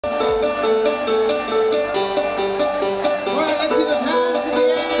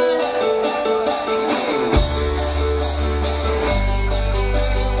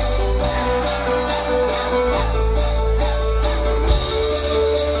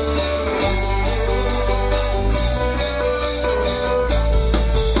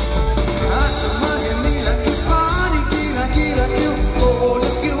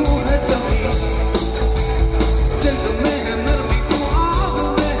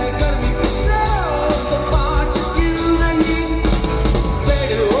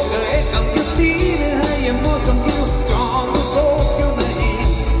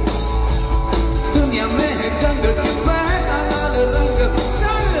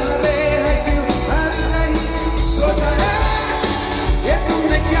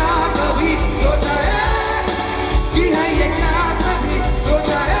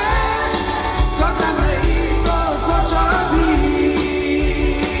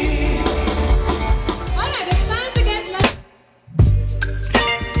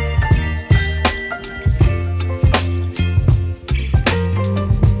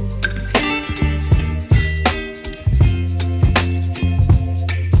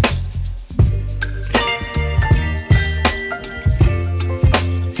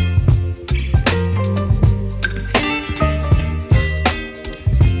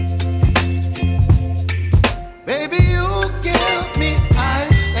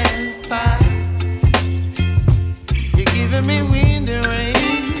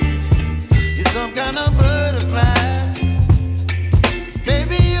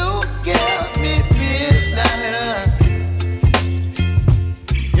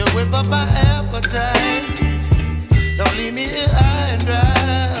whip up my appetite. Don't leave me here high and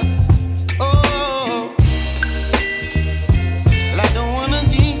dry. Oh, well, I don't wanna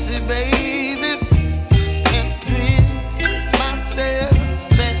jinx it, baby, and twist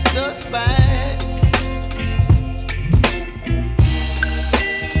myself at the spine.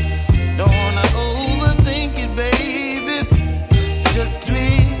 Don't wanna overthink it, baby. It's just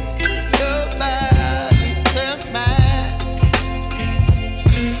twist your body and mine.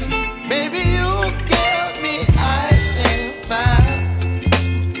 Baby, you give me ice and fire.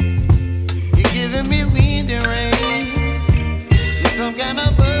 You're giving me wind and rain. You're some kind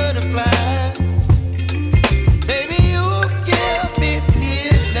of butterfly. Baby, you give me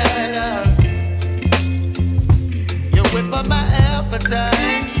midnight. You whip up my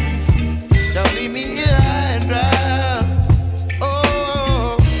appetite. Don't leave me here high and dry.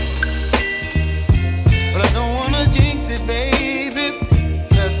 Oh, but I don't wanna jinx it, baby.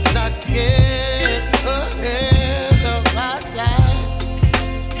 Let's not get ahead of my time.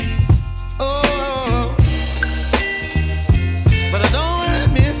 Oh, but I don't wanna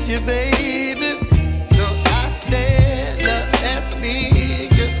miss you, baby. So I stand up and speak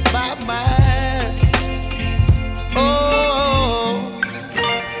just my mind. Oh.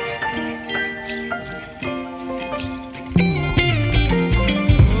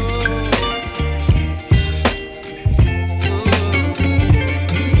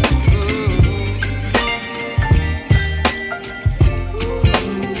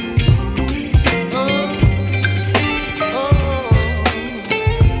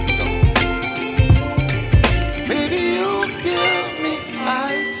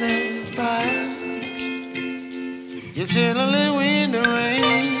 You're chilling wind and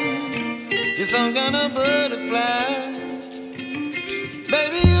rain. You're some kind of butterfly.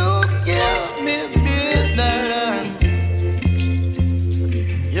 Baby, you give me midnight.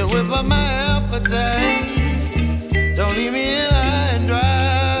 You whip up my appetite. Don't leave me here high and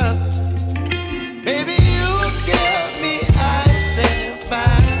dry. Baby, you give me ice and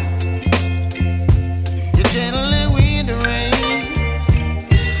fire. You're channeling wind and rain.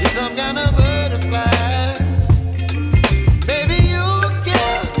 You're some kind of butterfly.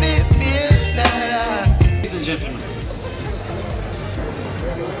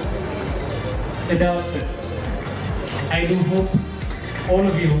 I do hope all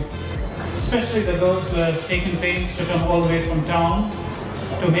of you, especially the girls who have taken pains to come all the way from town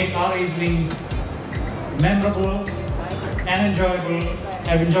to make our evening memorable and enjoyable,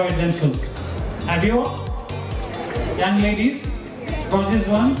 have enjoyed themselves. Have you all? Young ladies, gorgeous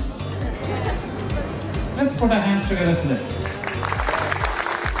ones, let's put our hands together for them.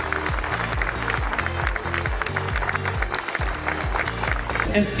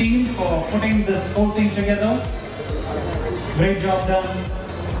 Esteemed for putting this whole thing together. Great job done.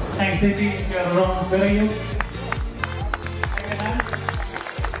 Thanks, Lady. If you're around, where are you? Take a hand.